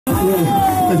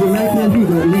as your man can't do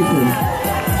the leasing.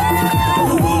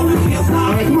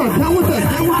 Alright, come on, count with us,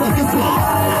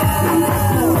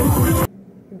 let's go.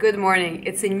 Good morning,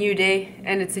 it's a new day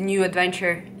and it's a new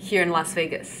adventure here in Las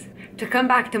Vegas. To come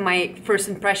back to my first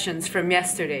impressions from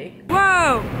yesterday.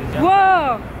 Whoa!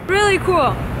 Whoa! Really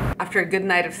cool! After a good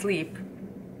night of sleep,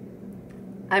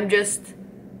 I'm just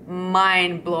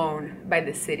mind blown by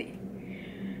the city.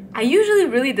 I usually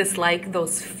really dislike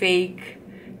those fake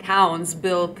towns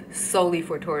built solely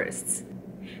for tourists.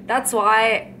 That's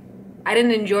why I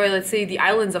didn't enjoy, let's say, the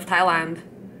islands of Thailand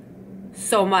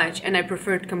so much, and I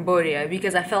preferred Cambodia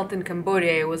because I felt in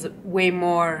Cambodia it was way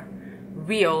more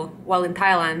real, while in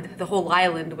Thailand the whole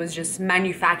island was just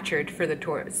manufactured for the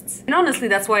tourists. And honestly,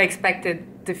 that's what I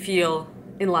expected to feel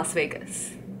in Las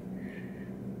Vegas.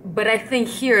 But I think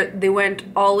here they went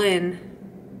all in,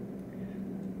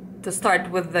 to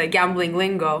start with the gambling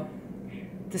lingo,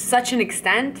 to such an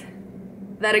extent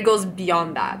that it goes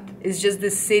beyond that. It's just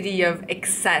this city of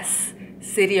excess,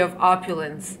 city of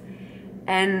opulence,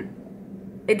 and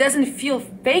it doesn't feel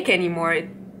fake anymore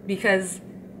because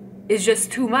it's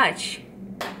just too much.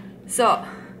 So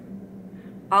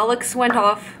Alex went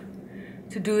off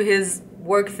to do his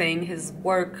work thing, his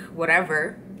work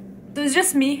whatever. So it's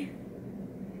just me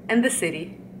and the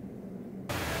city.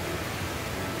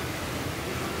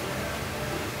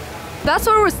 That's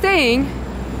where we're staying,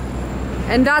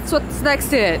 and that's what's next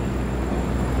to it.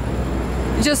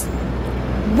 Just,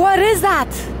 what is that?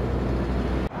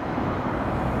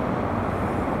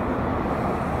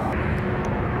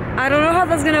 I don't know how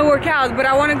that's gonna work out, but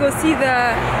I wanna go see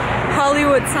the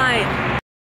Hollywood sign.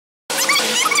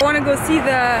 I wanna go see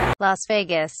the Las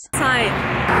Vegas sign,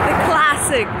 the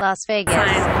classic Las Vegas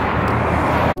sign.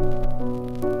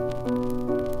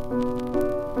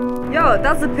 Yo,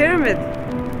 that's the pyramid.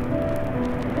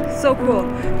 So cool.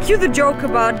 Cue the joke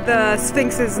about the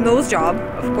Sphinx's nose job,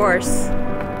 of course.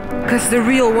 Because the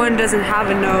real one doesn't have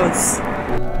a nose.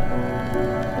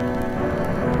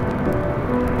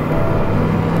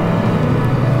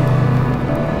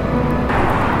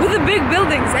 With the big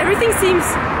buildings, everything seems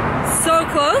so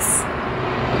close,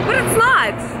 but it's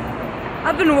not.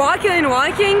 I've been walking and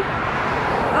walking.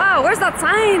 Oh, where's that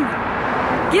sign?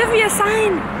 Give me a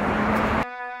sign.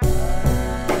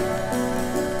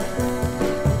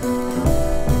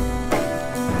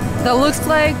 That looks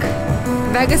like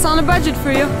Vegas on a budget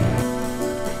for you.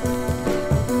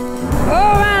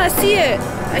 Oh man, I see it!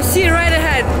 I see it right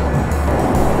ahead.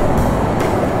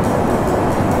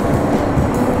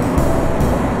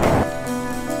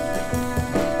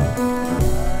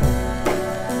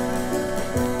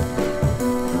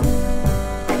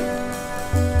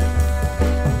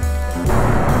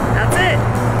 That's it.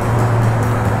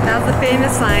 That's the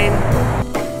famous sign.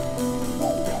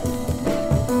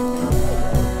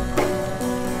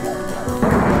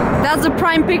 That's a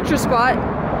prime picture spot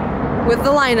with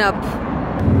the lineup.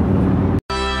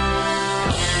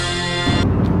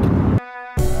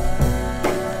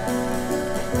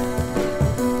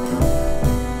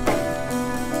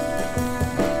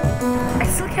 I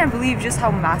still can't believe just how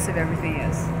massive everything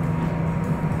is.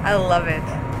 I love it.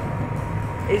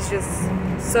 It's just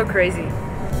so crazy.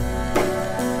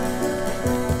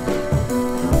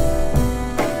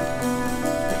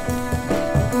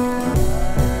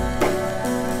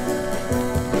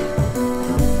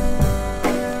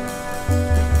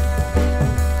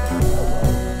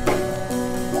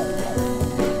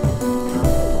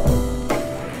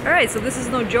 So this is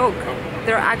no joke.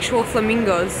 There are actual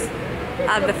flamingos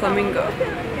at the Flamingo.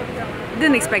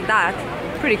 Didn't expect that.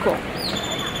 Pretty cool.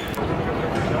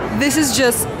 This is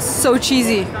just so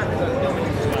cheesy.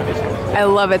 I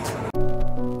love it.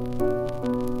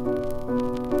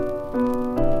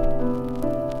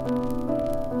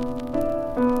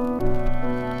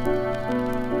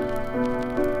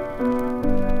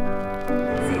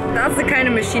 See, that's the kind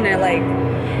of machine I like.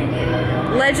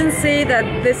 Legends say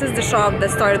that this is the shop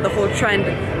that started the whole trend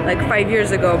like 5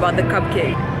 years ago about the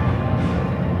cupcake.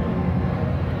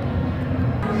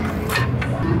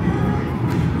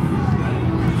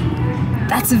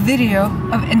 That's a video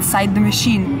of inside the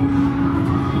machine.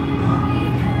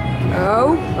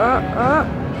 Oh.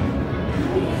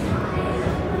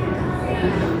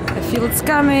 I feel it's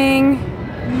coming.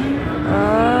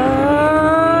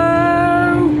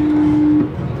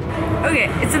 Okay,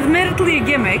 it's admittedly a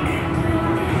gimmick,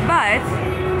 but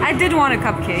I did want a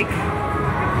cupcake,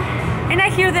 and I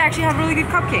hear they actually have really good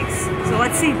cupcakes, so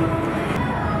let's see.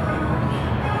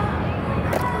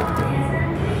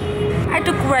 I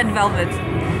took red velvet.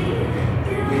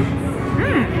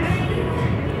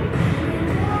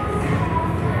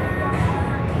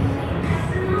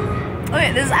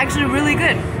 Okay, this is actually really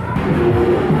good.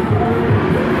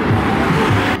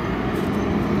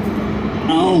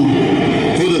 Now,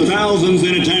 for the thousands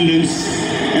in attendance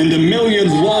and the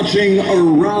millions watching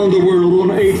around the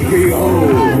world on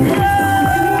HBO.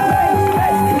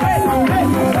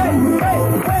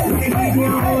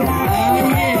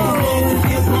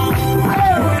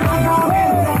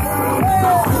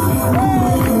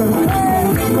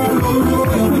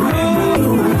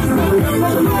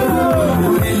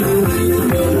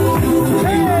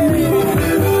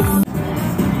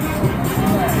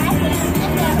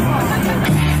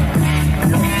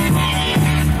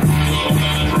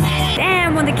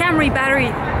 Battery,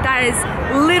 that is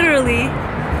literally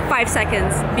 5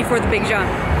 seconds before the big jump.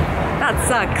 That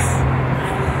sucks.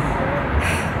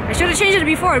 I should have changed it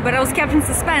before, but I was kept in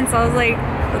suspense. I was like,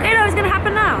 okay, no, it's gonna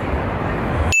happen now.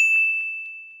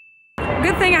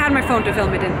 Good thing I had my phone to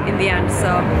film it in the end, so.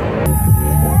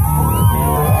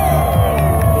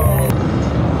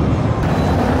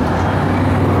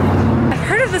 I've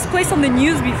heard of this place on the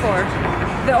news before.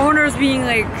 The owners being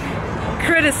like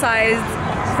criticized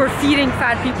for feeding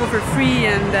fat people for free,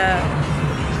 and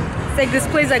it's like this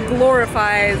place that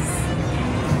glorifies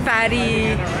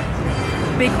fatty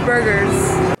big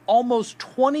burgers. Almost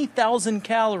 20,000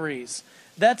 calories.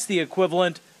 That's the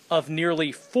equivalent of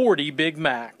nearly 40 Big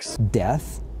Macs.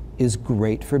 Death is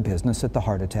great for business at the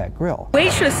Heart Attack Grill.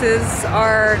 Waitresses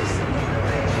are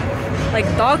like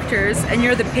doctors, and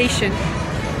you're the patient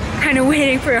kind of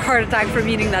waiting for a heart attack from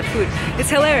eating that food. It's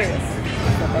hilarious.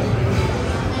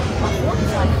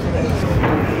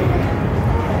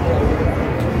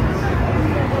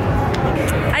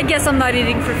 I guess I'm not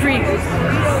eating for free.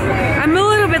 I'm a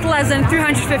little bit less than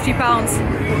 350 pounds.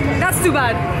 That's too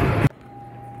bad.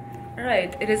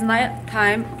 Alright, it is night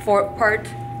time for part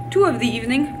 2 of the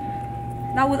evening.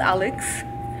 Now with Alex.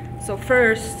 So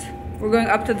first, we're going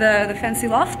up to the fancy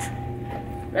loft.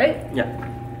 Right? Yeah.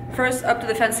 First up to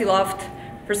the fancy loft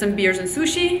for some beers and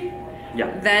sushi.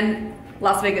 Yeah. Then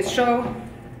Las Vegas show.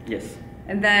 Yes.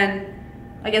 And then,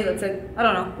 I guess that's it. I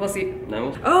don't know, we'll see.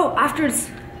 No. Oh, afterwards,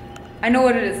 I know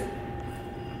what it is.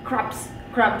 Crabs.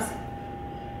 Crabs.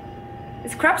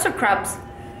 Is crabs or crabs?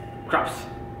 Crabs.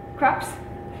 Crabs?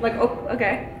 Like, oh,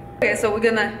 okay. Okay, so we're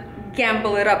gonna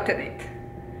gamble it up tonight.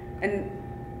 And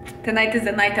tonight is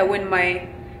the night I win my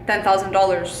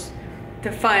 $10,000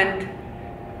 to fund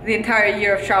the entire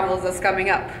year of travels that's coming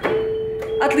up.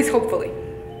 At least hopefully.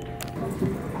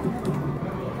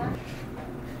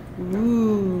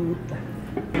 Ooh.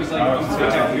 I was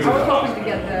hoping to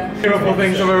get the beautiful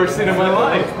things I've ever seen in my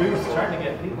life.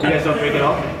 You guys don't pick it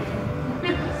up?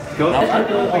 Go.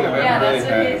 Yeah, that's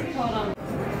okay. Hold on.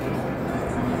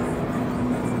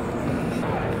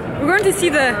 We're going to see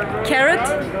the Carrot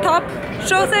Top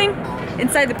show thing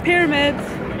inside the pyramid.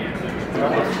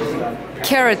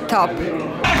 Carrot Top.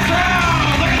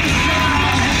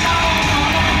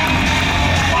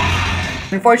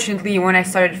 Unfortunately, when I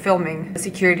started filming, the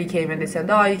security came and they said,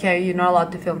 oh, you're not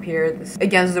allowed to film here, this is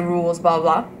against the rules, blah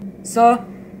blah. So,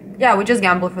 yeah, we just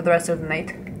gambled for the rest of the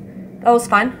night. That was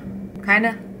fun,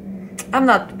 kinda.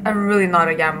 I'm really not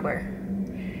a gambler.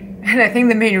 And I think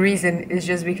the main reason is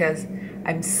just because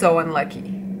I'm so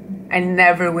unlucky. I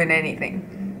never win anything.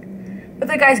 But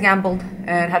the guys gambled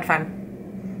and had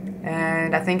fun.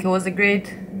 And I think it was a great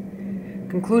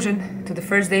conclusion to the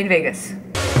first day in Vegas.